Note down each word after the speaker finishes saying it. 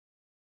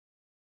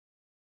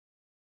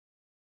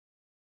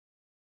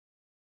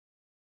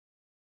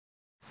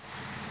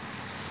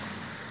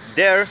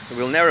there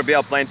will never be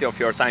a plenty of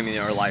your time in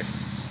your life.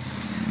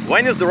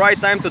 When is the right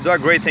time to do a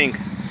great thing?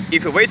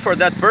 If you wait for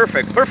that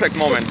perfect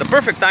moment, the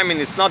perfect timing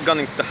is not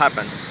going to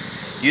happen.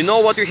 You know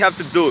what you have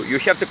to do. You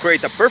have to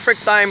create a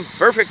perfect time,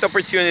 perfect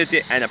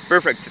opportunity, and a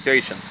perfect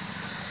situation.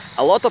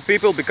 A lot of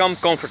people become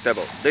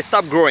comfortable. They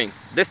stop growing.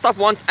 They stop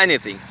wanting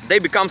anything. They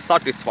become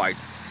satisfied.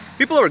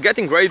 People are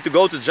getting ready to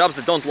go to jobs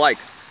they don't like.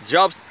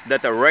 Jobs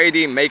that are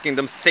already making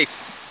them sick.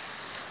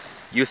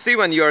 You see,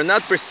 when you are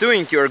not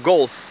pursuing your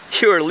goal,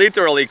 you are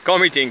literally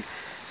committing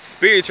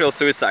spiritual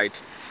suicide.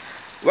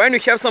 When you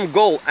have some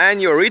goal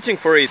and you're reaching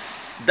for it,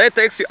 that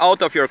takes you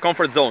out of your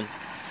comfort zone.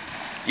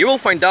 You will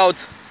find out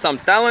some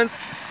talents,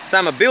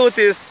 some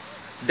abilities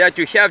that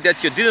you have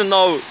that you didn't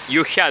know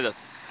you had it.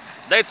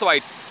 That's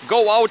why,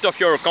 go out of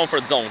your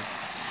comfort zone.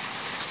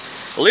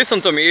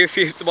 Listen to me, if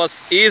it was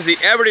easy,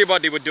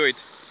 everybody would do it.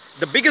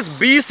 The biggest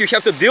beast you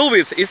have to deal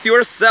with is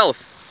yourself.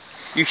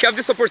 You have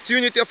this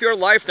opportunity of your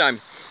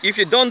lifetime. If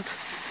you don't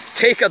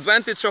take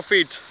advantage of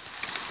it,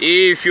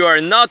 if you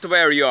are not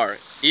where you are,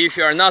 if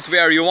you are not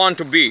where you want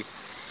to be,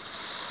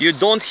 you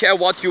don't have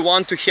what you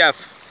want to have.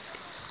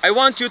 I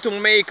want you to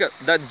make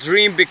that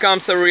dream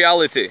becomes a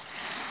reality.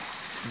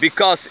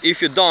 Because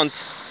if you don't,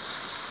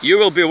 you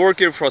will be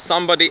working for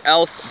somebody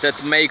else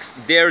that makes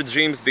their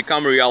dreams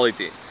become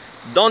reality.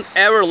 Don't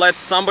ever let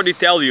somebody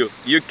tell you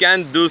you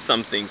can't do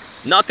something.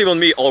 Not even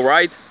me,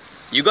 alright?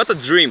 You got a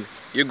dream,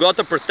 you got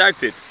to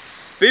protect it.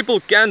 People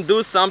can't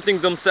do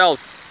something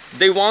themselves.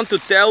 They want to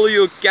tell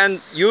you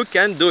you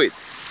can do it.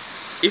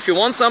 If you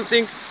want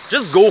something,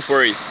 just go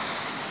for it.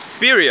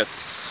 Period.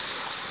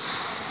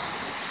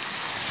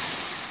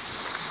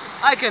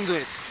 I can do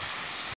it.